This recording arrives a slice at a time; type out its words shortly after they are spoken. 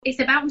It's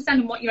about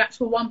understanding what your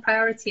actual one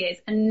priority is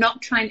and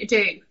not trying to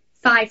do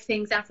 5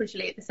 things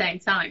averagely at the same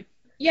time.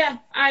 Yeah,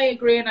 I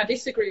agree, and I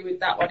disagree with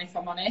that one, if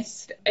I'm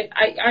honest.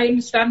 I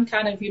understand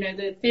kind of,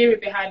 the theory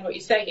behind what you're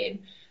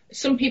saying.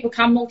 Some people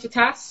can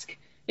multitask.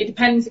 It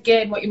depends,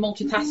 again, what you're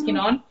multitasking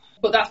on.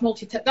 But that's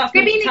multitasking.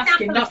 Give me an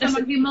example of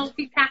someone who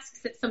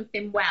multitasks at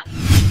something well.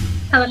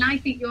 Helen, I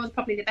think you're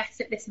probably the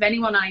best at this of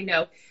anyone I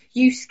know.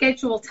 You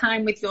schedule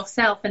time with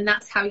yourself, and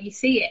that's how you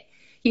see it.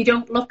 You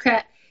don't look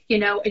at,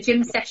 a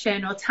gym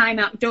session or time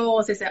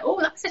outdoors as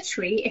that's a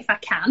treat if I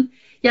can.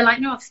 You're like,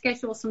 no, I've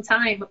scheduled some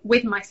time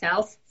with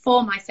myself,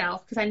 for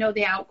myself, because I know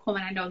the outcome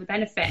and I know the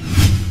benefit.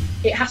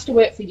 It has to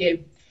work for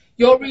you.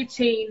 Your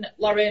routine,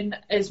 Lauren,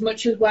 as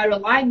much as we're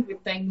aligned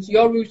with things,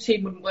 your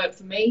routine wouldn't work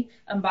for me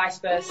and vice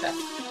versa.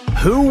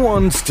 Who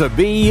wants to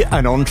be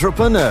an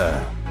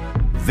entrepreneur?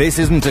 This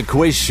isn't a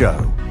quiz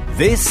show.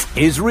 This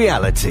is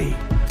reality.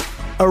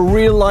 A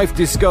real-life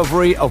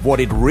discovery of what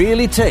it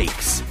really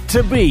takes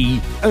to be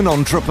an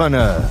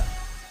entrepreneur.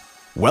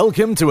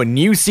 Welcome to a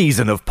new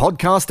season of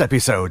podcast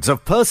episodes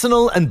of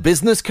personal and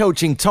business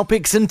coaching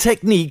topics and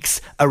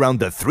techniques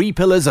around the 3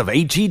 pillars of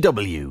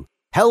HEW: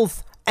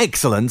 health,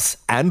 excellence,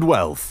 and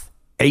wealth.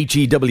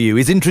 HEW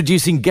is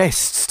introducing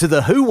guests to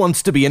the Who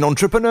Wants to Be an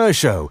Entrepreneur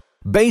show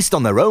based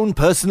on their own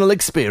personal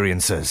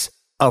experiences.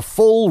 A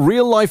full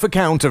real-life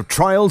account of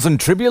trials and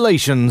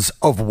tribulations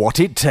of what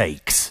it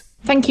takes.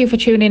 Thank you for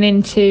tuning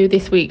in to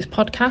this week's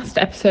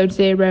podcast, episode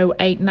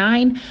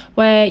 089,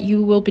 where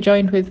you will be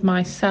joined with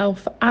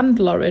myself and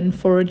Lauren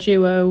for a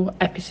duo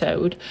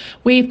episode.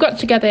 We've got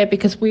together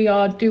because we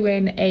are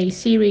doing a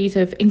series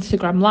of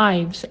Instagram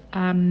lives,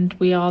 and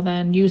we are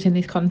then using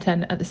this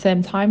content at the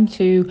same time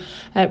to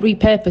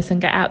repurpose and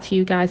get out to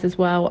you guys as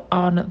well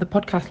on the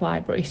podcast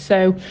library.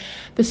 So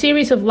the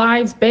series of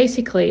lives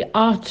basically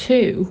are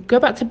to go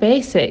back to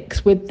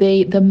basics with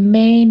the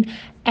main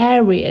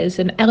areas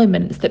and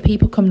elements that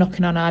people come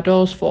knocking on our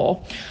doors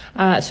for.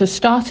 So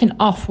starting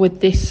off with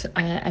this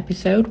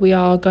episode, we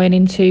are going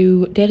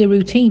into daily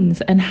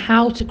routines and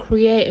how to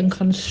create and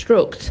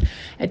construct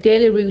a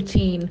daily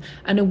routine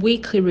and a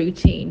weekly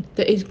routine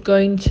that is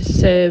going to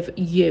serve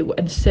you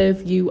and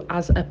serve you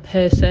as a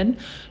person,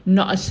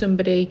 not as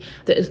somebody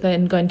that is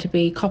then going to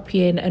be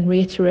copying and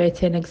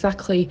reiterating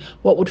exactly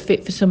what would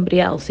fit for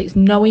somebody else. It's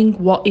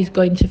knowing what is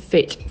going to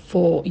fit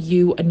for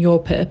you and your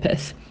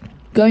purpose.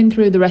 Going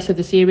through the rest of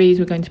the series,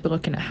 we're going to be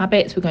looking at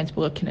habits, we're going to be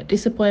looking at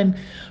discipline,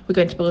 we're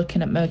going to be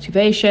looking at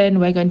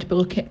motivation, we're going to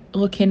be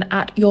looking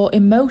at your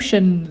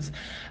emotions.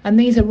 And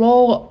these are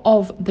all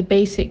of the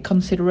basic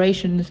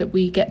considerations that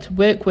we get to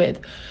work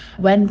with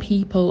when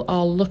people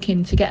are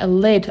looking to get a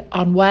lid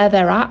on where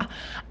they're at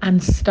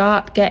and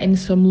start getting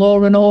some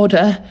law and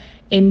order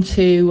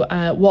into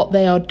what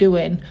they are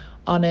doing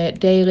on a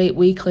daily,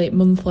 weekly,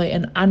 monthly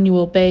and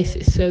annual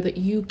basis, so that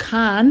you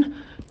can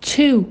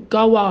to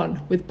go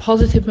on with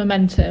positive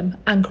momentum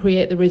and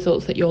create the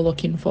results that you're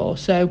looking for.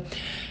 So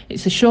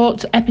it's a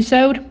short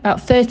episode,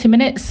 about 30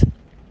 minutes.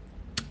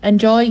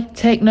 Enjoy,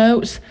 take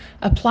notes,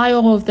 apply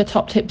all of the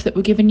top tips that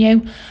we're giving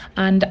you.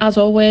 And as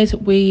always,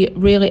 we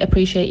really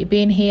appreciate you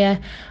being here.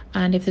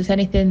 And if there's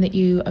anything that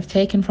you have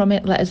taken from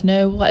it, let us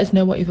know. Let us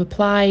know what you've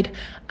applied,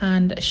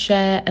 and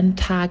share and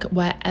tag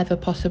wherever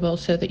possible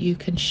so that you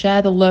can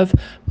share the love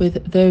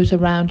with those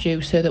around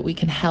you, so that we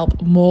can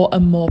help more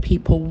and more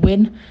people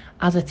win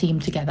as a team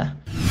together.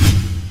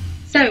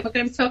 So we're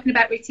going to be talking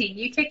about routine.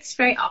 You kick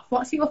straight off.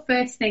 What's your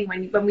first thing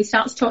when we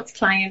start to talk to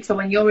clients, or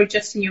when you're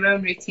adjusting your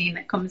own routine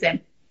that comes in?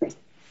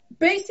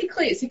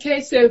 Basically, it's a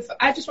case of,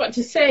 I just want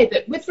to say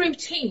that with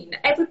routine,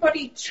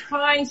 everybody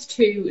tries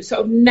to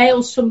sort of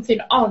nail something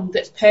on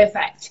that's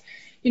perfect.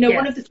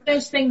 One of the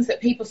first things that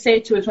people say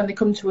to us when they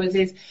come to us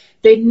is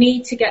they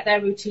need to get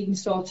their routine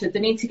sorted. They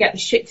need to get the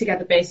shit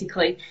together,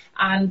 basically,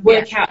 and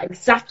work out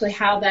exactly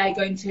how they're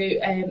going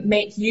to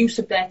make use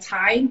of their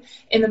time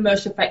in the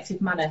most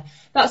effective manner.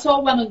 That's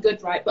all well and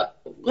good, right? But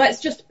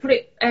let's just put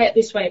it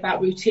this way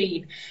about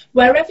routine.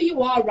 Wherever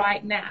you are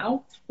right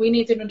now, we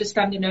need an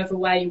understanding over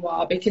where you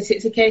are, because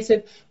it's a case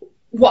of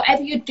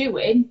whatever you're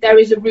doing, there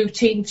is a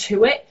routine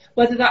to it,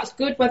 whether that's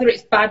good, whether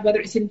it's bad, whether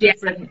it's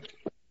indifferent.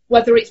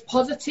 Whether it's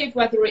positive,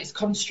 whether it's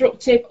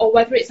constructive, or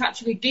whether it's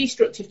actually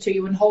destructive to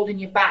you and holding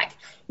you back.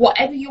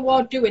 Whatever you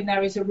are doing,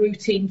 there is a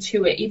routine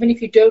to it, even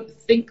if you don't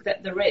think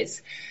that there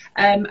is.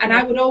 And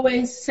I would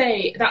always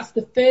say that's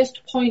the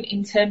first point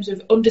in terms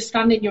of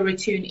understanding your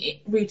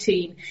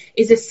routine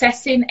is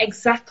assessing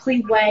exactly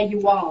where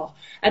you are.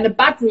 And a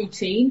bad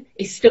routine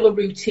is still a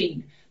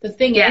routine. The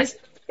thing is,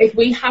 if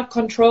we have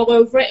control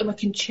over it and we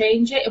can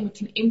change it and we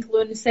can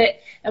influence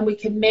it and we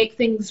can make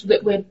things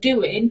that we're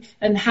doing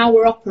and how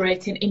we're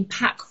operating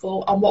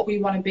impactful on what we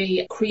want to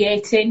be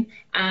creating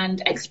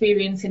and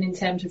experiencing in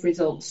terms of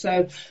results.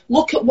 So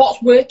look at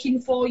what's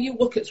working for you,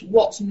 look at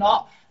what's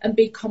not, and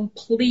be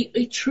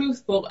completely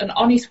truthful and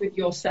honest with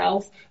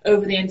yourself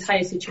over the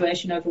entire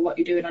situation, over what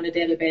you're doing on a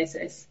daily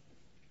basis.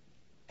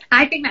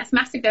 I think that's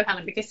massive though,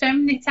 Helen, because so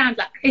many times,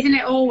 isn't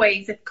it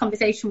always a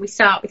conversation we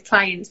start with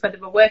clients, whether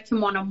we're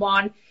working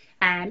one-on-one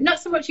Not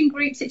so much in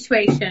group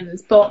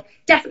situations, but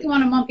definitely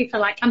one-on-one people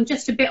are like, I'm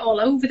just a bit all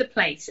over the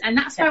place. And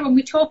that's why when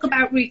we talk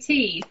about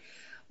routine,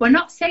 we're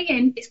not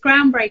saying it's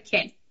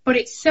groundbreaking, but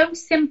it's so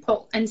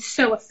simple and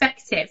so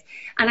effective.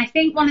 And I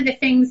think one of the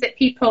things that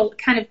people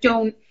kind of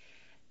don't,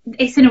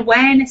 it's an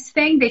awareness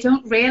thing. They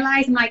don't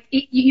realise. I'm like,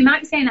 you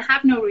might be saying, I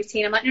have no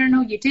routine. I'm like,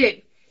 no, you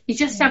do. You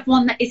just have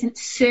one that isn't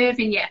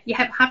serving you. You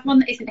have one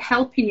that isn't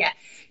helping you.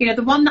 You know,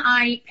 the one that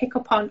I pick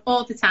up on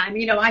all the time,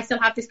 you know, I still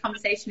have this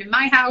conversation in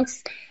my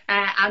house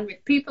and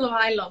with people who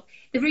I love.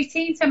 The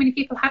routine so many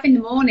people have in the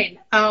morning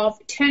of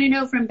turning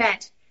over in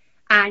bed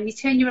and you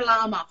turn your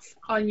alarm off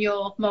on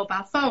your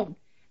mobile phone.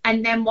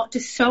 And then what do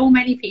so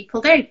many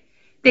people do?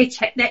 They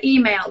check their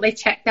email, they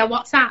check their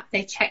WhatsApp,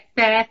 they check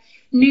their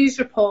news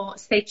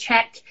reports, they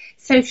check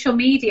social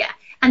media.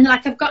 And they're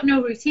like, I've got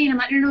no routine. I'm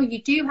like, no, you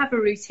do have a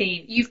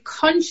routine. You've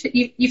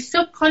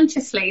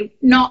subconsciously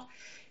not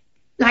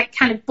like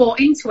kind of bought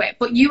into it,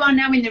 but you are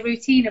now in the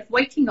routine of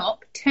waking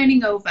up,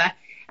 turning over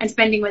and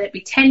spending, whether it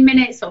be 10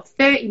 minutes or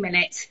 30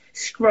 minutes,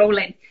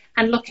 scrolling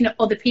and looking at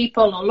other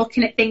people or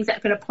looking at things that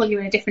are going to pull you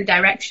in a different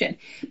direction.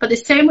 But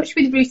there's so much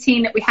with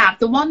routine that we have.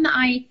 The one that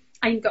me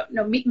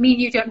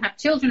and you don't have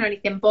children or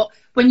anything, but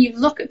when you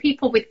look at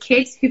people with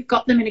kids who've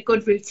got them in a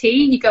good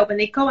routine, you go, when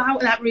they go out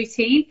of that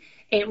routine,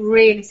 it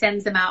really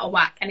sends them out of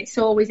whack. And it's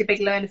always a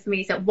big learner for me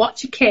is that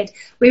watch a kid.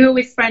 We were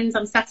with friends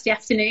on Saturday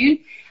afternoon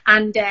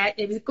and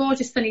it was a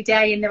gorgeous sunny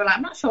day and they were like,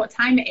 I'm not sure what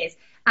time it is.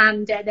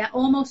 And their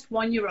almost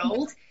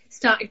 1-year-old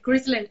started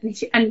grizzling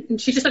and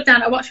she just looked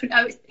down. I watched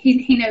and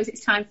he knows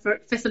it's time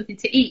for something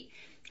to eat.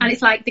 And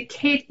it's like the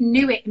kid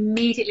knew it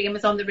immediately and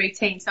was on the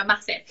routine. So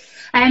massive.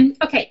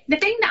 Okay, the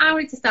thing that I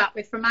wanted to start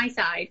with from my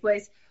side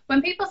was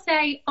when people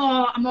say,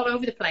 oh, I'm all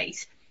over the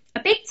place.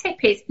 A big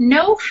tip is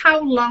know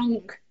how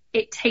long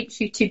it takes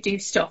you to do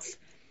stuff.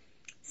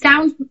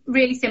 Sounds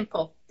really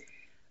simple,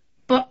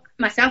 but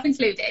myself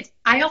included,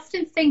 I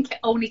often think it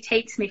only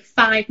takes me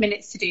 5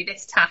 minutes to do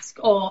this task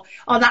or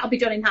that'll be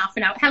done in half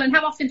an hour. Helen,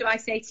 how often do I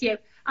say to you,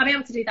 I'll be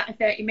able to do that in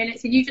 30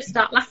 minutes? And you just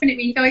start laughing at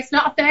me. You go, it's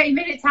not a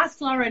 30-minute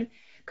task, Lauren,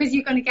 because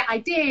you're going to get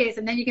ideas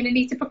and then you're going to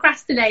need to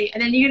procrastinate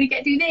and then you're going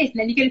to do this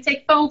and then you're going to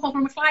take a phone call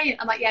from a client.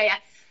 I'm like, yeah.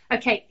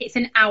 Okay, it's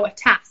an hour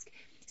task.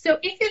 So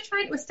if you're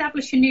trying to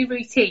establish a new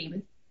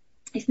routine,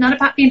 it's not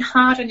about being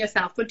hard on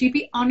yourself, but do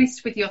be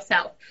honest with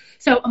yourself.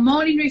 So a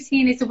morning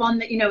routine is the one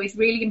that, you know, is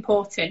really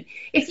important.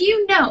 If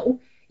you know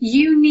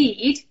you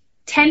need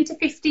 10 to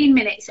 15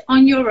 minutes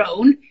on your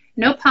own,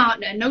 no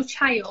partner, no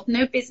child,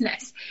 no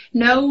business,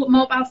 no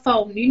mobile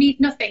phone, you need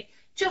nothing,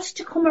 just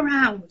to come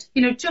around,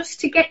 you know,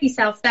 just to get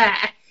yourself there.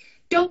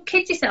 Don't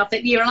kid yourself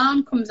that your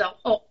alarm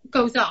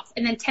goes off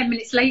and then 10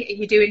 minutes later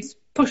you're doing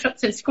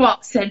push-ups and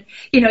squats and,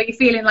 you know, you're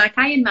feeling like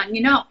Iron Man.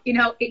 You're not, you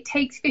know, it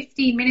takes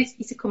 15 minutes for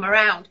you to come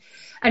around.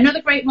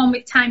 Another great one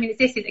with timing is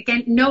this, is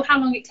again, know how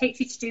long it takes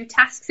you to do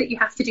tasks that you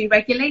have to do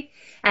regularly.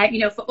 You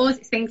know, for us,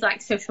 it's things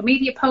like social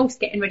media posts,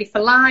 getting ready for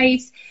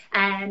lives,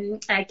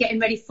 getting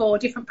ready for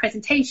different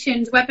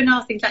presentations,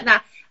 webinars, things like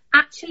that.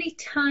 Actually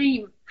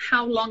time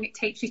how long it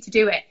takes you to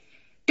do it.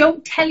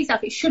 Don't tell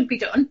yourself it should be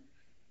done.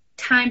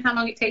 Time how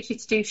long it takes you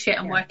to do shit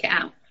and work it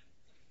out.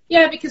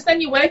 Yeah, because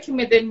then you're working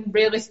within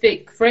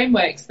realistic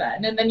frameworks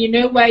then, and then you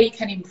know where you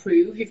can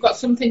improve. You've got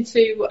something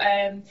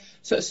to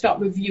sort of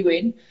start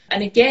reviewing.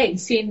 And again,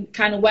 seeing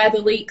kind of where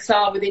the leaks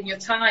are within your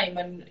time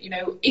and, you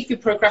know, if you're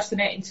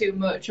procrastinating too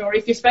much or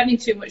if you're spending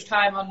too much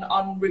time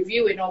on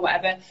reviewing or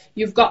whatever,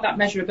 you've got that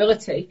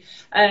measurability.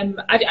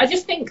 I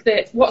just think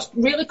that what's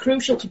really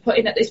crucial to put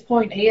in at this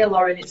point here,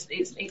 Lauren,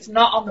 it's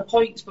not on the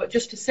points, but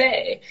just to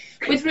say,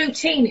 with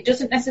routine, it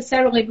doesn't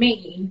necessarily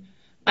mean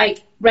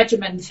like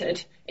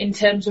regimented, in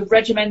terms of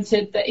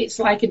regimented, that it's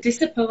like a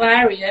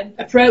disciplinarian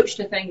approach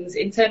to things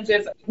in terms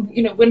of,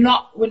 you know, we're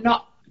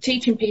not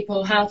teaching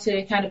people how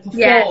to kind of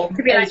perform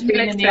as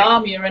being in the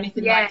army or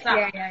anything like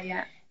that.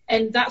 Yeah.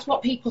 And that's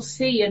what people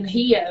see and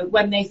hear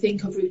when they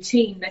think of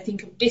routine. They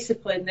think of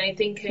discipline, they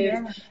think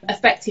of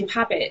effective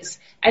habits,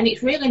 and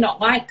it's really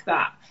not like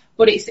that.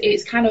 But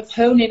it's kind of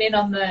honing in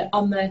on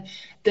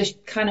the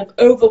kind of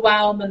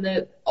overwhelm and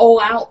the all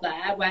out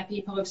there where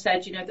people have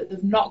said, you know, that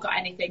they've not got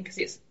anything because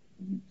it's,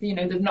 you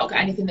know, they've not got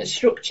anything that's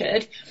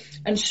structured.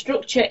 And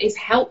structure is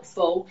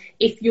helpful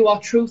if you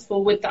are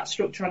truthful with that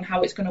structure on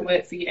how it's going to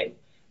work for you.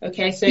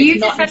 Okay, so you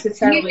it's not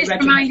necessarily you just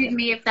reminded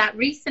me of that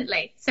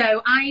recently.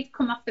 So I'd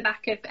come off the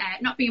back of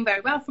not being very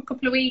well for a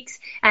couple of weeks,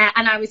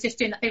 and I was just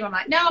doing that thing. I'm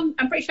like, no,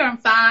 I'm pretty sure I'm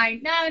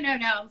fine. No,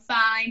 I'm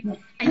fine.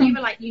 And you were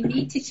like, you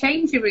need to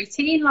change your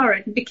routine,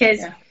 Lauren,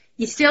 because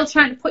you're still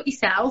trying to put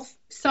yourself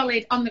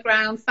solid on the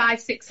ground,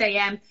 5-6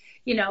 a.m.,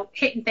 you know,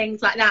 hitting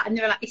things like that. And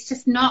they were like, it's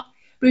just not,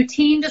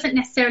 routine doesn't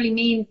necessarily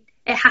mean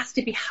it has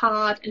to be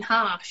hard and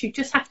harsh. You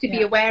just have to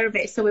be aware of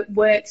it so it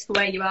works for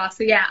where you are.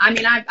 So yeah, I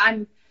mean,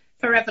 I'm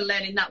forever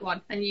learning that one,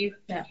 and you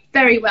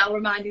very well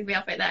reminded me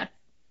of it there.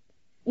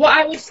 What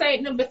I would say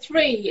at number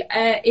 3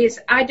 is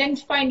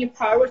identifying your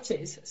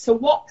priorities. So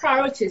what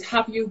priorities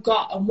have you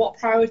got and what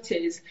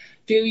priorities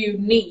do you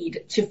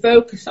need to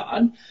focus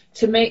on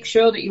to make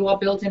sure that you are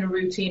building a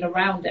routine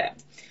around it?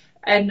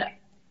 And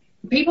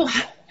people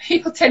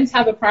people tend to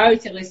have a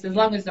priority list as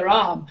long as their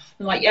arm.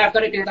 They're like, yeah, I've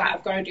got to do that,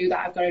 I've got to do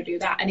that, I've got to do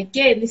that. And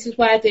again, this is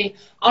where the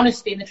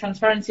honesty and the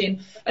transparency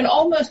and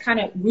almost kind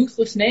of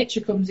ruthless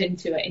nature comes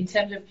into it, in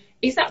terms of,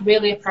 is that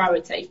really a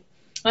priority?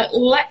 Like,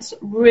 let's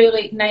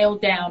really nail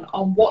down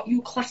on what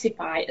you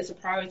classify as a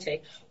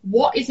priority.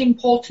 What is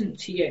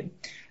important to you?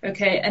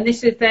 Okay, and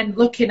this is then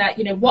looking at,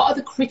 what are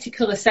the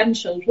critical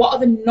essentials? What are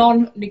the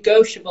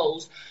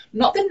non-negotiables?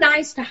 Not the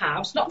nice to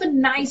haves, not the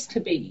nice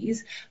to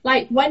be's.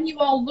 Like, when you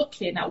are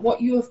looking at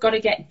what you have got to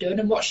get done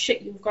and what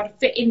shit you've got to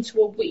fit into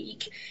a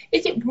week,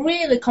 is it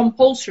really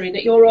compulsory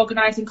that you're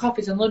organising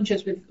coffees and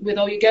lunches with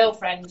all your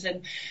girlfriends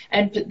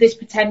and this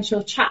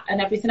potential chat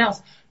and everything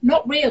else?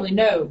 Not really,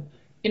 no.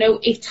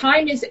 If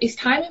time is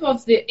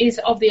of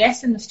the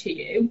essence to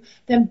you,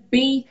 then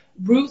be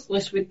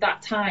ruthless with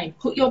that time.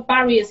 Put your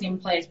barriers in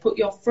place, put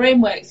your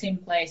frameworks in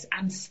place,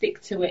 and stick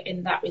to it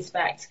in that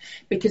respect.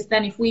 Because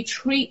then if we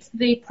treat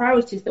the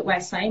priorities that we're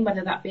saying,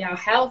 whether that be our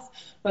health,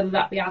 whether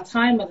that be our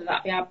time, whether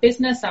that be our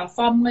business, our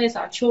families,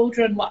 our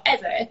children,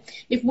 whatever,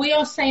 if we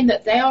are saying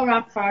that they are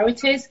our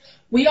priorities,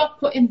 we are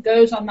putting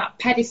those on that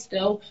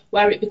pedestal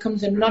where it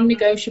becomes a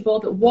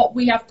non-negotiable, that what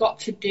we have got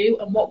to do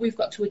and what we've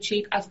got to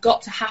achieve has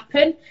got to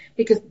happen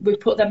because we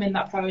put them in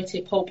that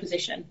priority pole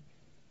position.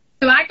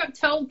 So I got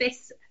told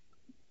this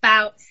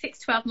about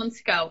 6-12 months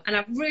ago, and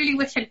I really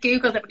wish I'd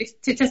Googled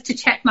it just to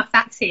check my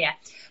facts here.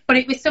 But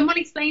it was someone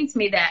explained to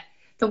me that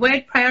the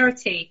word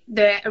priority,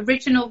 the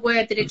original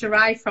word that it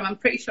derived from, I'm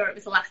pretty sure it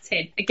was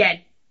Latin. Again,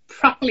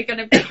 properly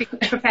going to be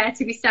prepared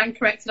to be stand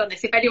corrected on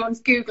this. If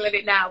anyone's Googling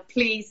it now,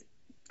 please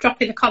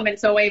drop in the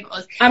comments or wave at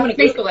us. I'm going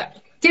to Google it.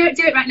 Do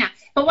it right now.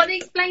 But what they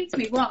explained to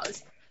me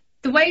was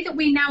the way that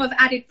we now have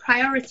added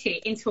priority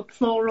into a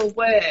plural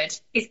word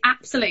is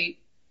absolute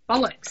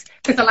bollocks,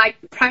 because they're like,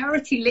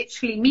 priority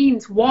literally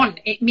means one,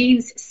 it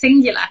means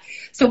singular.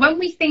 So when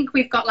we think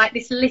we've got like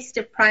this list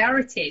of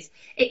priorities,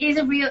 it is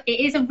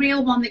a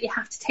real one that you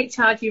have to take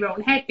charge of your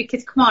own head.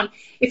 Because come on,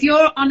 if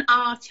you're on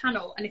our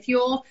channel and if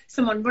you're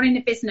someone running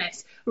a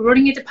business,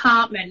 running a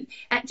department,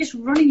 just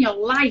running your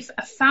life,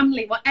 a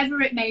family,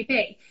 whatever it may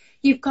be,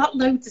 you've got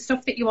loads of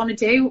stuff that you want to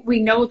do.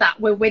 We know that.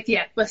 We're with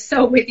you. We're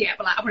so with you.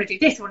 We're like, I want to do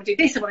this, I want to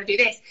do this, I want to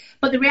do this.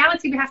 But the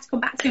reality we have to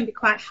come back to and be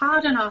quite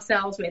hard on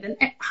ourselves with, and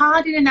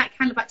hard in that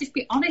kind of like, just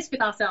be honest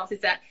with ourselves,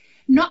 is that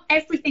not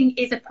everything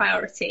is a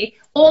priority.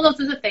 All those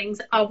other things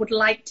I would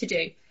like to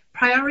do.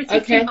 Priority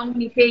can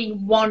only be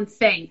one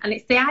thing. And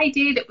it's the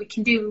idea that we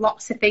can do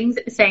lots of things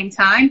at the same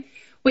time,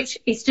 which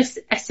is just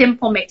a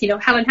simple myth.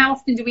 Helen, how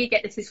often do we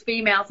get this as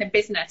females in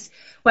business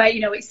where,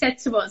 it's said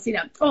to us,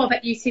 oh, I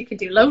bet you two can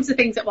do loads of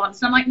things at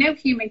once. And I'm like, no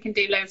human can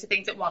do loads of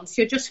things at once.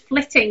 You're just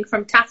flitting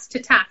from task to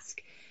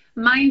task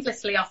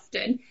mindlessly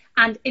often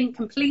and in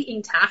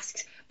completing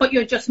tasks, but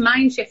you're just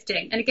mind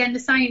shifting. And again, the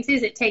science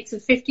is it takes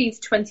us 15 to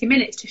 20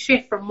 minutes to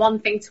shift from one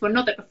thing to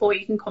another before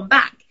you can come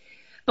back.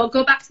 But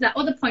go back to that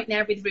other point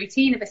there with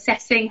routine of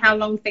assessing how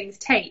long things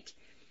take.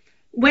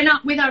 With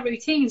our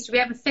routines, do we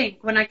ever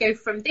think, when I go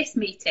from this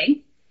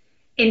meeting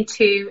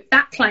into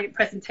that client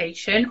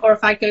presentation, or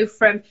if I go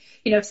from,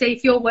 say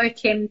if you're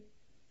working,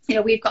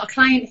 we've got a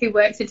client who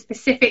works in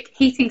specific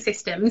heating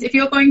systems. If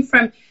you're going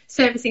from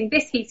servicing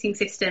this heating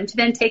system to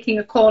then taking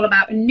a call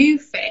about a new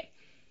fit,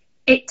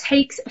 it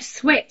takes a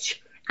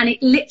switch, and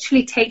it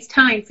literally takes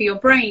time for your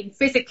brain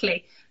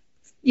physically.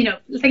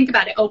 Think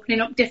about it,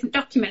 opening up different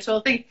documents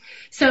or things.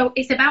 So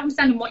it's about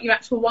understanding what your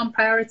actual one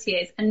priority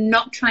is and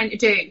not trying to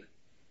do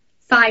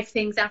 5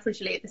 things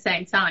averagely at the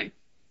same time.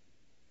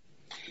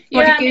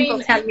 What did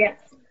Google tell you?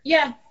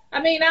 Yeah,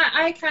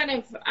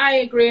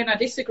 I agree and I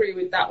disagree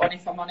with that one,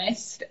 if I'm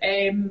honest.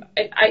 I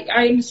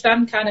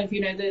understand kind of,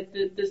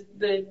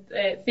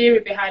 the theory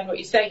behind what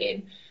you're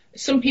saying.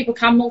 Some people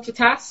can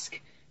multitask.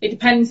 It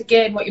depends,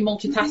 again, what you're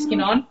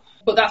multitasking on.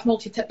 But that's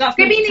multitasking.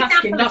 Give me an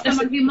example of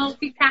someone who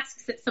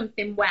multitasks at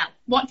something well.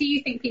 What do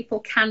you think people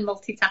can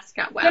multitask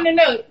at well?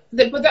 No.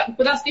 But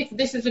that's different.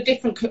 This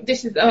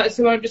is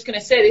so I'm just going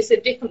to say this is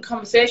a different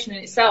conversation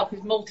in itself, is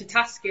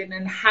multitasking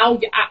and how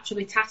you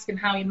actually task and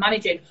how you're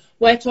managing.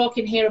 We're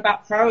talking here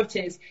about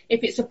priorities.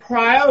 If it's a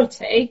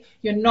priority,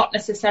 you're not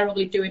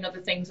necessarily doing other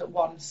things at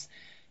once.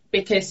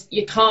 Because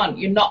you're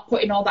not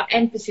putting all that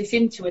emphasis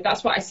into it.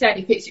 That's what I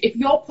said. If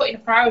you're putting a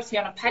priority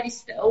on a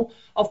pedestal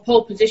of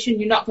pole position,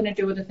 you're not going to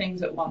do other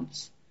things at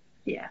once.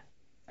 Yeah.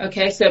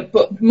 Okay.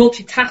 But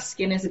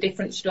multitasking is a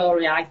different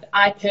story.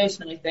 I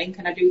personally think,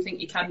 and I do think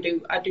you can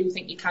do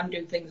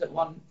things at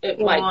one, more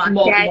than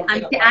one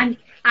thing.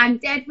 I'm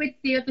dead with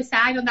the other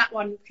side on that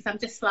one, because I'm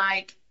just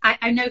like,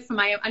 I know for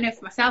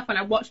myself when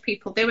I watch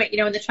people do it,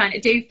 when they're trying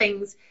to do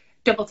things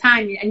double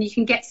time, and you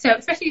can get so,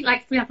 especially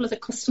like, for example, as a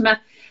customer,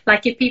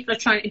 like if people are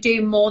trying to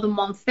do more than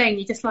one thing,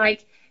 you're just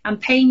like, I'm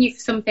paying you for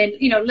something,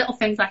 little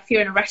things like if you're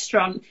in a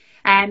restaurant.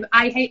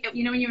 I hate, when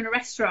you're in a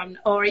restaurant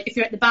or if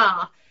you're at the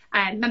bar,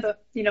 remember,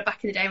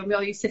 back in the day when we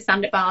all used to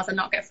stand at bars and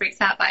not get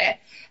freaked out by it,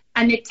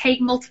 and they'd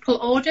take multiple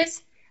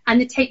orders, and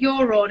they'd take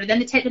your order, then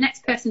they'd take the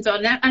next person's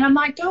order, and I'm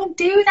like, don't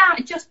do that,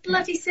 just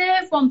bloody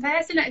serve one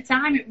person at a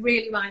time. It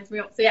really winds me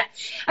up. So yeah.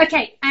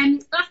 Okay,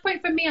 last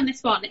point from me on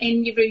this one,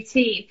 in your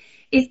routine,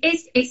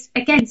 It's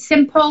again,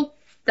 simple,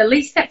 the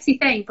least sexy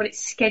thing, but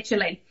it's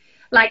scheduling.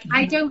 Like,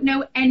 I don't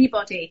know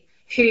anybody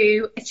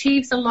who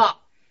achieves a lot,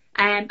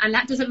 and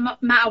that doesn't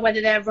matter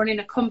whether they're running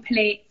a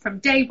company from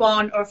day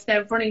one or if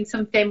they're running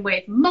something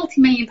with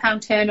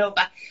multi-million-pound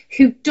turnover,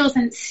 who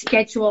doesn't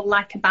schedule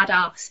like a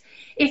badass.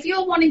 If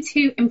you're wanting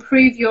to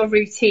improve your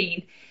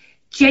routine,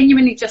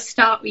 genuinely just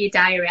start with your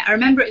diary. I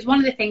remember it was one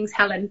of the things,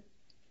 Helen,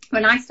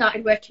 when I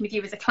started working with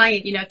you as a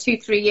client,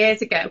 2-3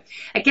 years ago.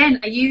 Again,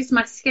 I used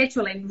my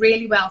scheduling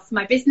really well for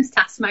my business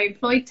tasks, my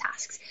employed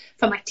tasks,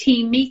 for my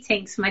team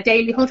meetings, for my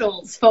daily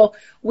huddles, for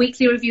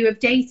weekly review of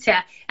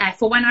data,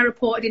 for when I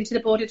reported into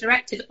the board of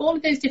directors. All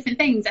of those different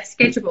things I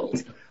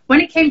scheduled. When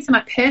it came to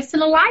my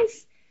personal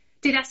life,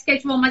 did I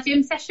schedule my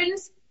gym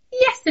sessions?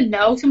 Yes and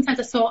no.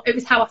 Sometimes I saw it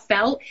was how I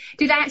felt.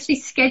 Did I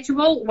actually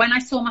schedule when I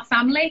saw my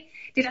family?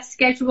 Did I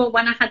schedule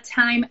when I had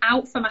time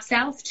out for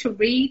myself to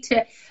read,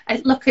 to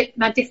look at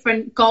my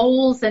different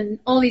goals and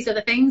all these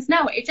other things?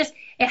 No, it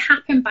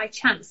happened by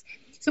chance.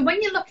 So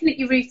when you're looking at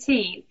your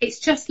routine, it's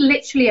just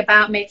literally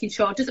about making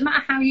sure, it doesn't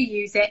matter how you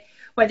use it,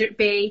 whether it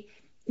be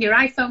your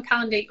iPhone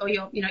calendar or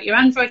your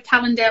Android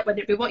calendar,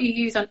 whether it be what you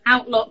use on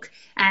Outlook.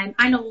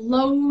 I know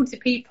loads of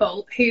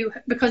people who,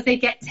 because they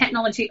get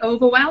technology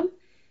overwhelmed,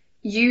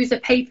 use a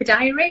paper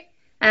diary.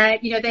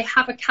 They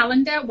have a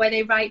calendar where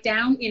they write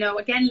down,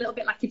 again, a little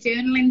bit like a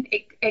journaling.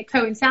 It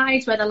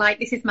coincides where they're like,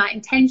 this is my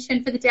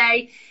intention for the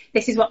day.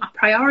 This is what my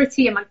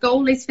priority and my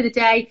goal is for the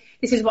day.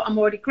 This is what I'm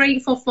already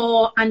grateful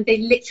for. And they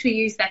literally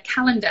use their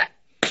calendar,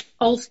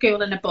 old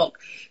school, in a book.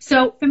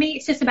 So for me,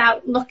 it's just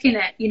about looking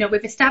at,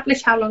 we've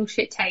established how long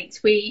shit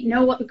takes. We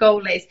know what the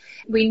goal is.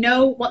 We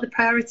know what the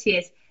priority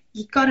is.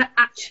 You've got to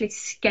actually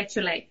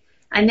schedule it.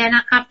 And then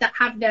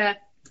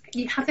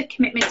you have the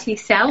commitment to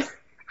yourself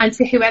and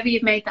to whoever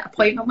you've made that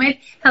appointment with.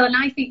 Helen,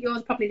 I think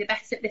you're probably the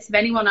best at this of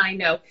anyone I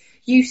know.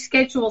 You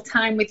schedule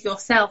time with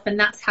yourself, and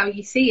that's how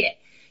you see it.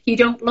 You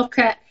don't look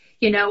at,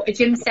 a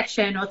gym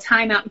session or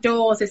time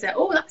outdoors as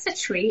that's a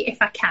treat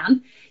if I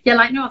can. You're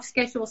like, no, I've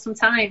scheduled some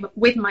time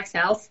with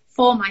myself,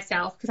 for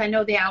myself, because I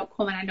know the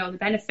outcome and I know the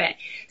benefit.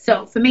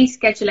 So for me,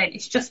 scheduling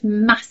is just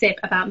massive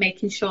about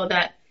making sure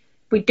that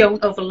we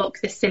don't overlook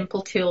the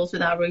simple tools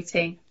with our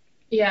routine.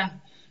 Yeah.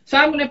 So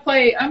I'm going to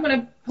play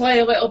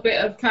a little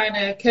bit of kind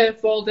of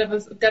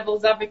curveball,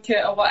 devil's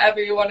advocate, or whatever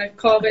you want to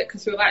call it,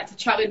 because we like to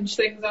challenge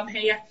things on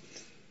here.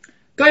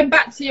 Going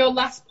back to your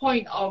last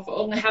point of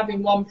only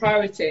having one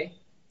priority,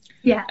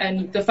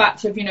 and the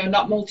fact of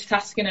not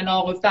multitasking and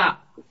all of that.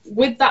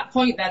 With that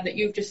point then that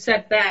you've just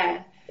said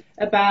there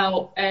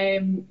about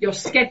your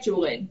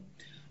scheduling,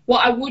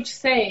 what I would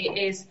say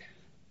is,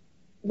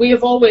 we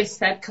have always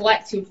said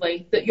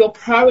collectively that your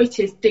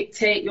priorities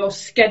dictate your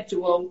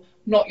schedule,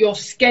 not your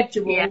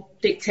schedule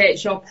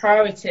dictates your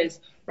priorities,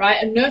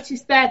 right? And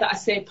notice there that I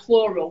say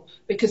plural,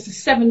 because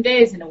there's 7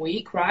 days in a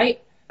week,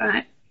 right?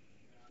 Right.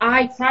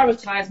 I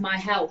prioritise my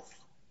health.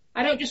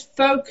 I don't just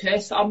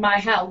focus on my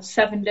health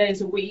 7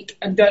 days a week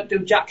and don't do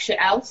jack shit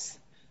else.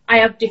 I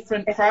have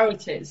different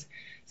priorities.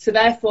 So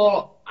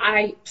therefore,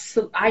 I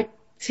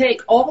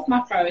take all of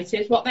my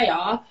priorities, what they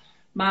are,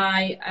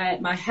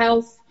 my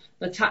health,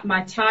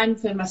 my time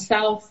for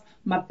myself,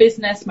 my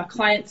business, my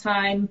client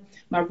time,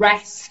 my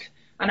rest,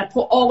 and I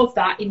put all of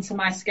that into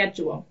my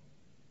schedule.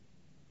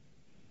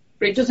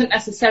 But it doesn't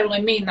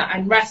necessarily mean that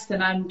I'm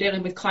resting, I'm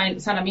dealing with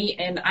clients and I'm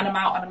eating and I'm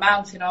out on a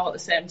mountain all at the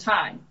same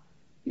time.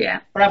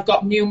 Yeah. But I've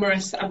got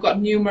numerous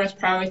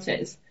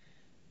priorities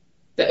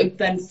that are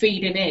then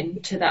feeding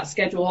into that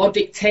schedule or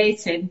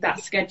dictating that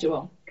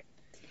schedule.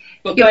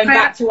 But going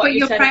back to what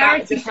you said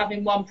about just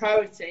having one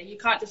priority, you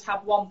can't just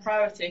have one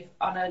priority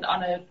on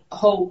a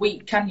whole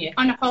week, can you?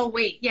 On a whole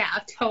week, yeah,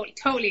 I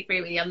totally agree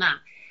with you on that.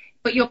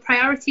 But your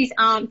priorities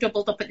aren't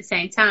doubled up at the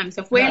same time.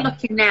 So if we're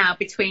looking now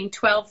between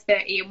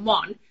 12:30 and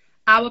 1,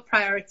 our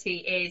priority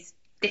is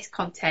this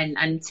content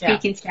and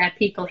speaking to our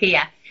people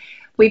here.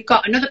 We've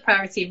got another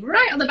priority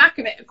right on the back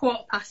of it at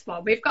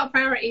 1:15. We've got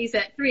priorities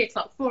at 3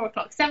 o'clock, 4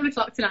 o'clock, 7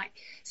 o'clock tonight.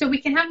 So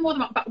we can have more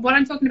than one, but what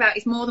I'm talking about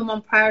is more than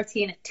one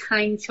priority in a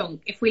time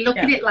chunk. If we look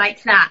at it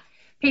like that,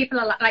 people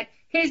are like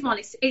here's one,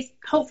 it's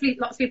hopefully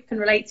lots of people can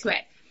relate to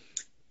it.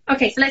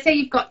 Okay, so let's say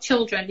you've got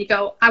children, you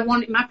go,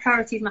 my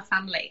priority is my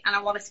family and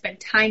I want to spend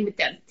time with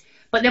them.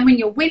 But then when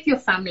you're with your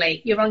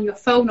family, you're on your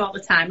phone all the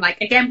time. Like,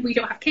 again, we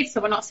don't have kids,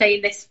 so we're not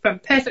saying this from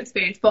personal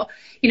experience. But,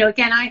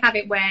 again, I have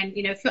it when,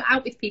 if you're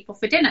out with people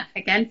for dinner,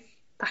 again,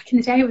 back in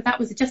the day when that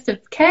was just a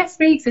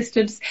carefree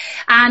existence,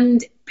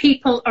 and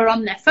people are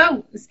on their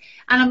phones.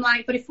 And I'm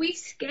like, but if we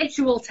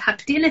schedule to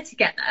have dinner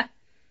together,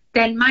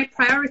 then my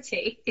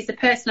priority is the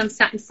person I'm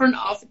sat in front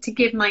of to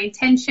give my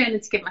intention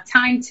and to give my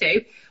time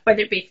to,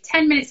 whether it be for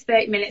 10 minutes,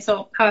 30 minutes,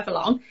 or however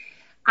long.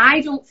 I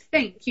don't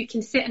think you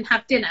can sit and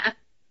have dinner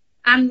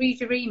and read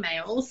your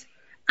emails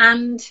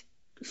and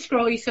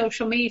scroll your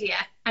social media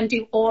and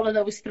do all of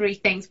those three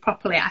things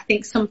properly. I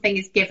think something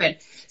is given.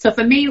 So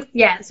for me,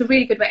 it's a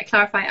really good way to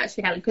clarify it,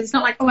 actually, Helen, because it's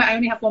not like, I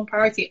only have one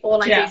priority.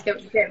 All I do is go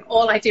to the gym.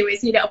 All I do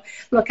is,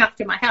 look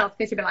after my health,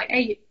 because you'd be like, A,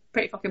 you're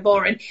pretty fucking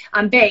boring,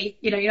 and B,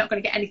 you're not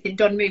going to get anything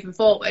done moving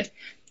forward.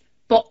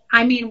 but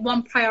I mean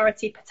 1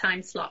 priority per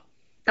time slot.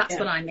 That's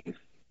what I mean.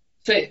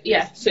 So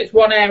it's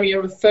one area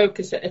of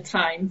focus at a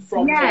time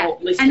from your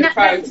list of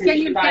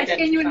priorities. That's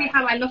genuinely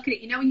how I look at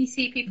it. You know, when you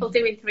see people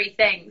doing 3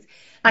 things,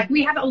 like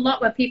we have it a lot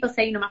where people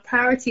say, you know, my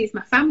priority is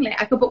my family.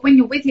 I go, but when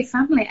you're with your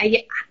family, are you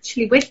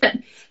actually with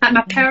them? Like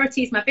my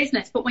priority is my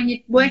business. But when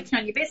you're working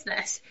on your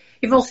business,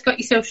 you've also got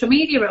your social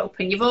media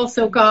open. You've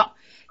also got,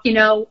 you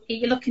know,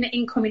 you're looking at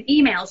incoming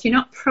emails. You're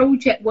not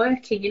project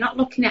working. You're not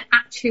looking at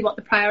actually what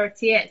the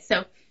priority is.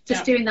 So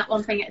just doing that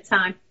one thing at a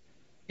time.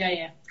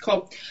 Yeah,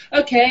 cool.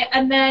 Okay,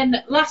 and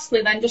then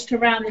lastly then, just to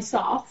round this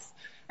off,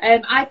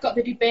 I've got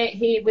the debate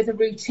here with a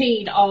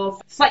routine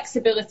of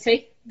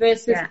flexibility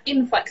versus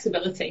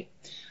inflexibility.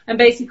 And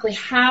basically,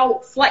 how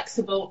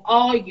flexible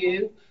are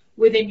you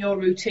within your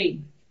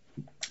routine?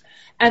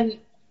 And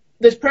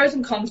there's pros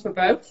and cons for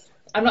both.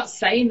 I'm not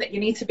saying that you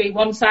need to be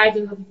one side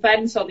of the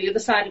fence or the other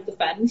side of the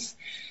fence,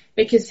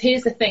 because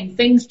here's the thing,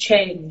 things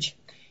change.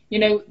 You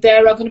know,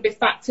 there are going to be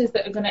factors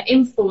that are going to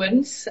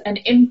influence and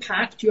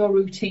impact your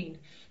routine.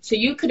 So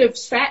you could have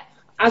set,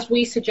 as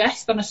we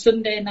suggest on a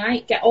Sunday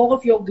night, get all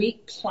of your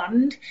week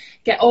planned,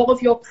 get all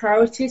of your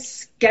priorities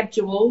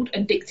scheduled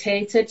and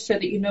dictated so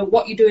that you know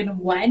what you're doing and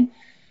when.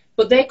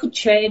 But they could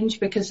change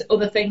because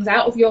other things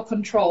out of your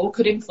control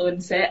could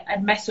influence it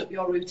and mess up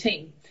your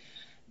routine.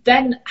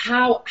 Then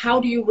how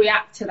do you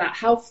react to that?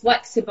 How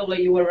flexible are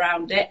you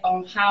around it,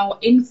 or how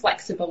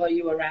inflexible are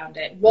you around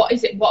it? What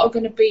are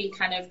going to be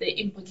kind of the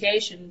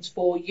implications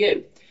for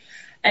you?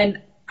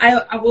 And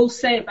I will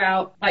say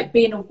about like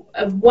being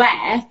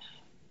aware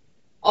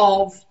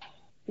of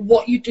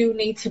what you do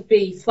need to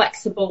be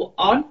flexible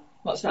on.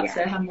 What's that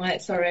say,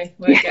 Hamlet? Sorry.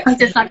 I'm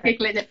just like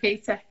giggling at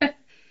Peter.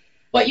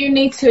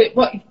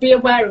 Be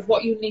aware of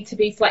what you need to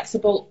be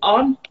flexible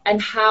on,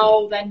 and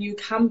how then you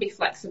can be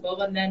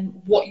flexible, and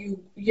then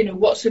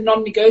what's a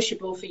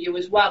non-negotiable for you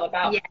as well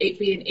about it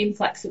being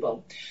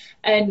inflexible.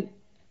 And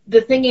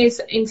the thing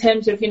is, in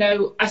terms of, you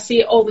know, I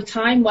see it all the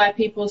time where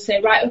people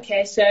say, right,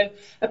 okay, so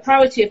a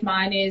priority of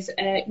mine is,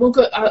 a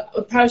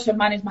priority of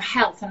mine is my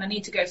health and I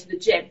need to go to the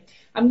gym.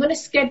 I'm going to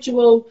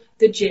schedule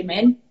the gym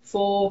in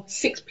for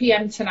 6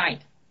 p.m.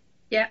 tonight.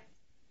 Yeah.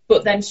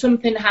 But then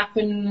something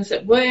happens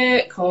at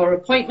work, or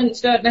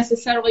appointments don't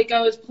necessarily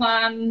go as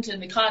planned,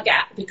 and they can't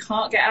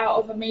get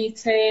out of a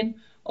meeting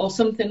or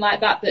something like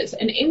that. That's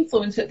an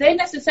influence that they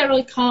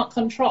necessarily can't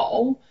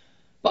control.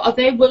 But are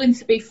they willing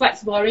to be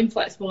flexible or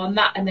inflexible on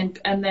that, and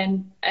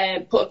then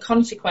put a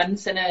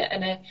consequence and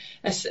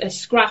a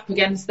scrap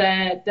against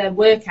their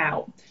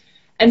workout?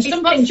 And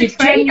some things you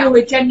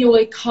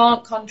genuinely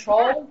can't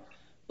control,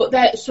 but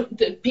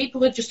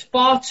people are just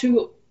far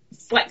too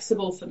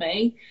flexible for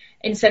me.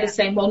 Instead of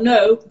saying, well,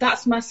 no,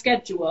 that's my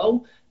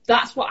schedule,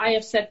 that's what I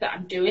have said that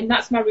I'm doing,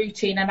 that's my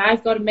routine, and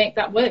I've got to make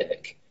that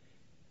work.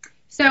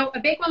 So a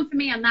big one for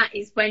me on that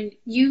is when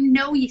you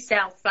know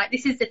yourself, like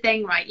this is the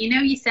thing, right? You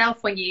know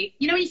yourself when you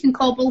can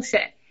call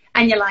bullshit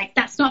and you're like,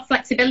 that's not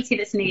flexibility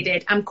that's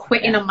needed. I'm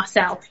quitting on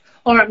myself,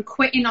 or I'm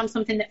quitting on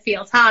something that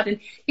feels hard. And,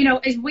 you know,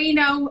 as we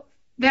know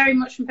very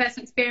much from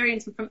personal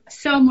experience and from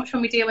so much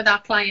when we deal with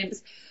our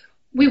clients,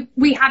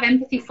 we have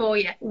empathy for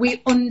you.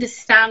 We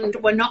understand.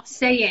 We're not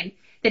saying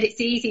that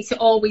it's easy to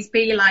always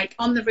be like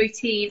on the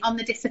routine, on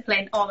the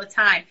discipline all the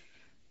time.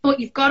 But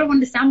you've got to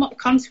understand what the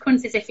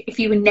consequences if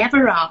you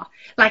never are.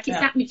 Like, it's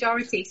that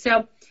majority.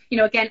 So, you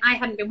know, again, I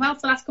hadn't been well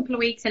for the last couple of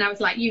weeks, and I was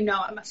like, you know,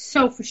 I'm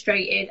so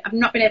frustrated. I've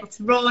not been able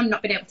to run,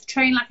 not been able to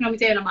train like I normally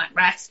do. And I'm like,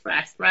 rest.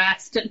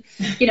 And,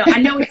 you know,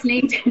 I know it's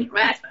needed.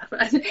 rest.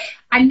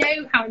 I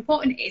know how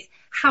important it is.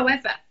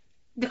 However,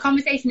 the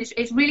conversation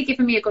is really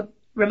giving me a good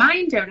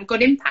reminder and a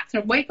good impact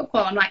and a wake-up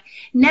call. I'm like,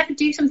 never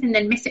do something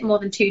then miss it more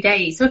than 2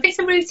 days. So if it's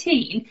a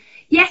routine,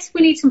 yes,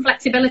 we need some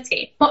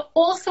flexibility, but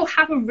also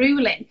have a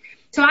rule in.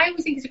 So I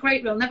always think it's a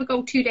great rule, never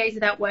go 2 days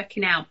without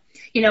working out.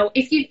 You know,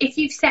 if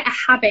you've set a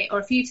habit, or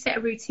if you've set a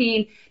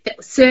routine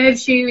that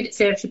serves you, that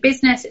serves your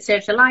business, it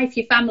serves your life,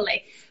 your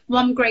family.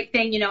 One great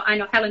thing, you know, I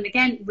know Helen,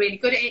 again, really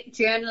good at it,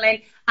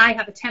 journaling. I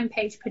have a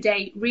 10-page per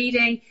day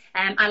reading.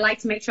 I like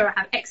to make sure I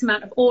have X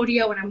amount of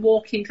audio when I'm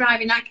walking,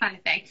 driving, that kind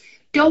of thing.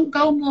 Don't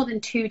go more than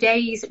 2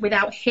 days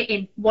without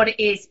hitting what it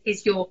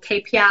is your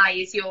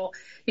KPI, is your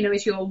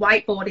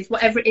whiteboard, is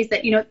whatever it is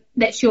that, you know,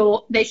 that's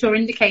your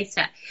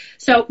indicator.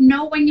 So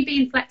know when you're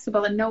being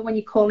flexible and know when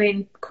you're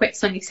calling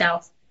quits on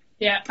yourself.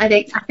 Yeah. I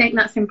think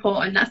that's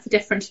important. That's the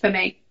difference for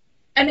me.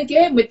 And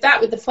again, with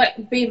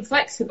that, being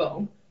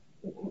flexible,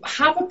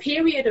 have a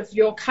period of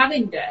your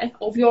calendar,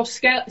 of your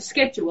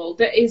schedule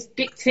that is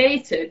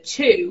dictated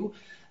to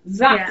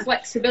that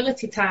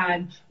flexibility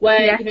time,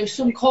 where you know,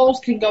 some calls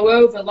can go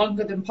over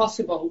longer than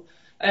possible,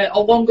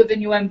 or longer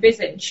than you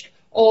envisaged,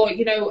 or,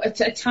 you know,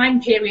 a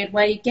time period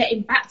where you're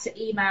getting back to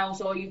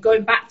emails, or you're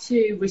going back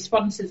to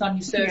responses on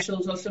your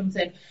socials or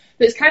something.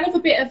 That's kind of a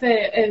bit of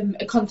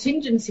a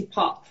contingency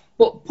pot,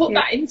 but put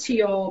that into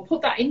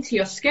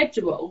your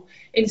schedule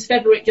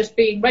instead of it just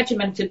being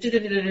regimented,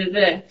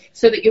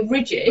 so that you're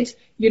rigid,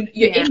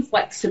 you're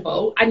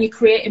inflexible, and you're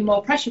creating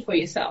more pressure for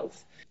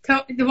yourself.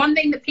 So the one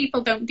thing that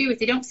people don't do is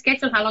they don't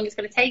schedule how long it's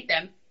going to take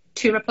them.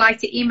 to reply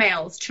to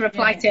emails, to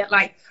reply to,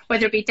 like,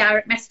 whether it be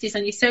direct messages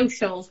on your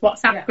socials,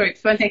 WhatsApp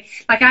groups, one thing.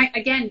 Like,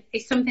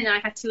 it's something I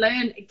had to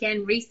learn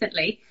again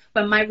recently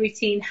when my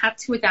routine had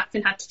to adapt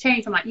and had to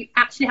change. I'm like, you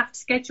actually have to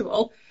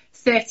schedule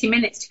 30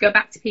 minutes to go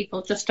back to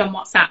people just on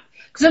WhatsApp.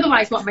 Because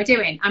otherwise, what am I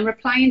doing? I'm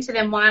replying to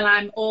them while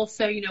I'm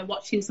also,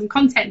 watching some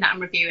content that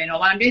I'm reviewing or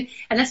while I'm doing.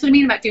 And that's what I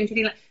mean about doing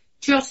something like,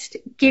 just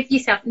give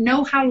yourself,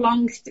 know how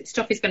long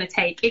stuff is going to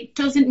take. It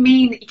doesn't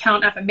mean that you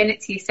can't have a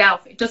minute to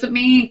yourself. It doesn't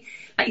mean,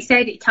 like you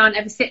say, that you can't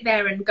ever sit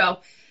there and go,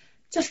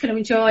 just going to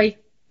enjoy a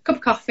cup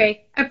of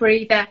coffee, a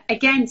breather.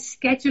 Again,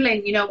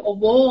 scheduling, a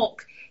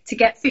walk to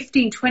get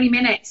 15, 20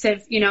 minutes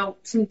of,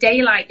 some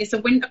daylight as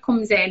the winter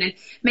comes in, and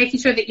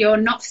making sure that you're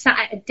not sat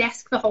at a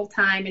desk the whole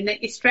time and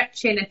that you're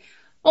stretching, and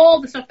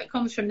all the stuff that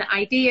comes from the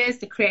ideas,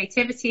 the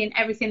creativity and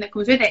everything that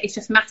comes with it is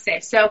just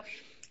massive. So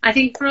I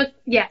think for us,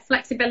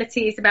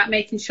 flexibility is about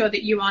making sure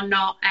that you are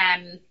not,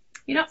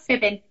 you're not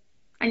fibbing,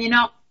 and you're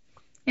not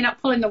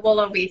pulling the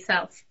wool over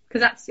yourself,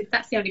 because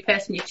that's the only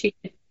person you're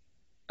cheating.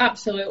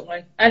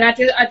 Absolutely. And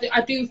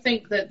I do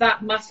think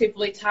that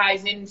massively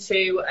ties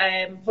into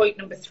point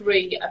number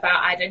 3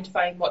 about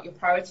identifying what your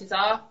priorities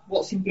are,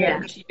 what's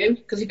important to you.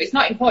 Because if it's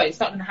not important, it's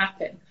not going to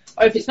happen.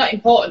 Or if it's not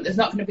important, there's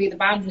not going to be the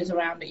boundaries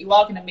around it. You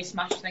are going to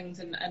mismatch things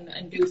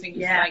and do things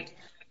like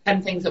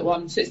 10 things at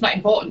once. So it's not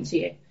important to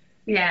you.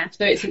 Yeah.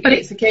 So it's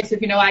a case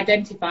of,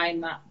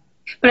 identifying that.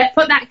 But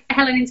put that,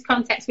 Helen, into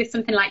context with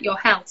something like your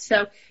health.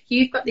 So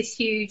you've got this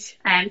huge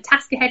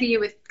task ahead of you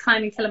with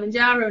climbing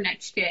Kilimanjaro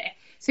next year.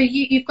 So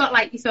you've got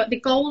the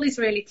goal is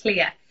really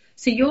clear.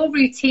 So your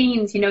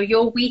routines,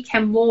 your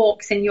weekend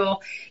walks and your,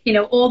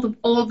 all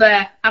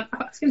the, I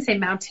was going to say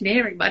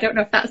mountaineering, but I don't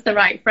know if that's the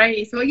right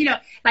phrase. Well,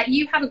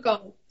 you have a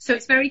goal. So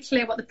it's very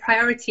clear what the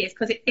priority is,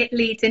 because it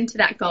leads into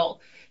that goal.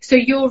 So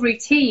your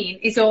routine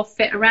is all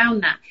fit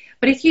around that.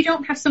 But if you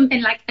don't have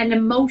something like an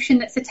emotion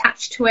that's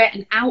attached to it,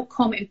 an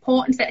outcome,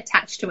 importance that's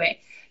attached to it,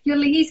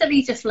 you'll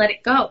easily just let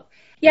it go.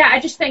 Yeah,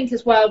 I just think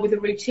as well with a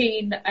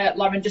routine,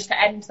 Lauren, just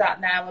to end that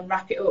now and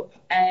wrap it up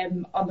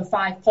on the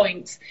 5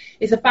 points,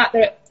 is the fact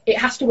that it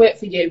has to work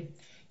for you.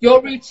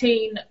 Your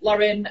routine,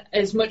 Lauren,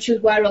 as much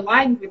as we're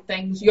aligned with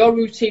things, your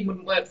routine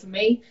wouldn't work for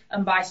me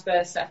and vice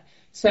versa.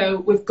 So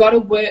we've got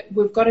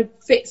to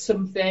fit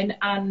something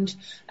and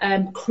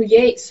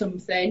create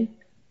something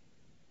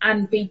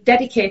and be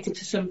dedicated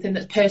to something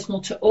that's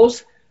personal to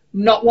us,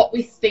 not what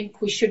we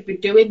think we should be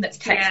doing that's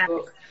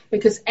textbook. Yeah.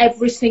 Because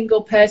every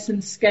single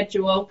person's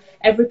schedule,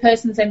 every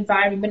person's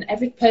environment,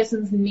 every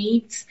person's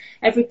needs,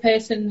 every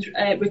person's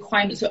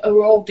requirements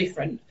are all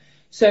different.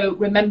 So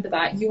remember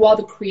that. You are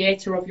the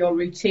creator of your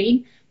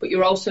routine, but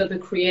you're also the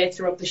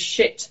creator of the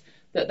shit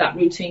that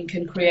routine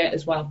can create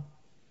as well.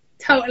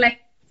 Totally.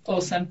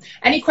 Awesome.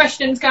 Any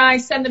questions,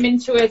 guys, send them in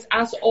to us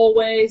as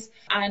always,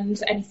 and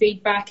any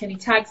feedback, any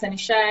tags, any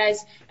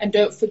shares, and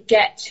don't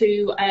forget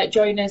to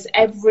join us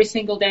every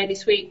single day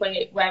this week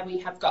where we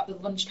have got the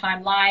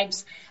lunchtime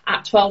lives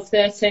at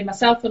 12:30.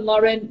 Myself and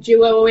Lauren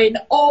duoing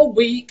all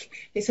week.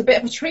 It's a bit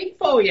of a treat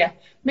for you.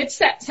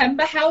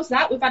 Mid-September, how's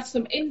that? We've had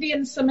some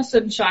Indian summer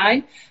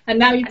sunshine, and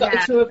now you've got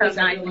the two of us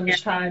at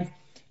lunchtime.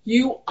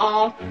 You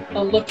are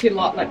a lucky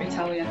lot, let me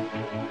tell you.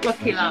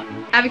 Lucky lot.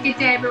 Have a good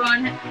day,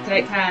 everyone.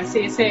 Take care.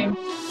 See you soon.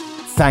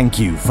 Thank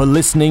you for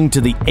listening to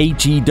the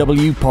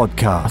HEW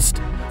podcast.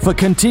 For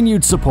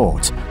continued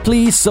support,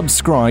 please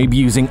subscribe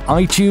using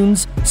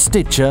iTunes,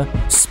 Stitcher,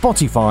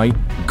 Spotify,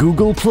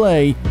 Google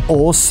Play,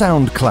 or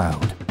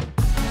SoundCloud.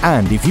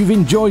 And if you've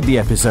enjoyed the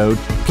episode,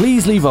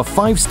 please leave a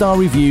 5-star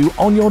review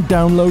on your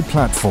download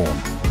platform.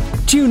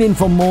 Tune in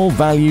for more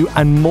value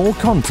and more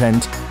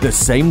content the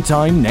same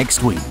time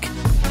next week.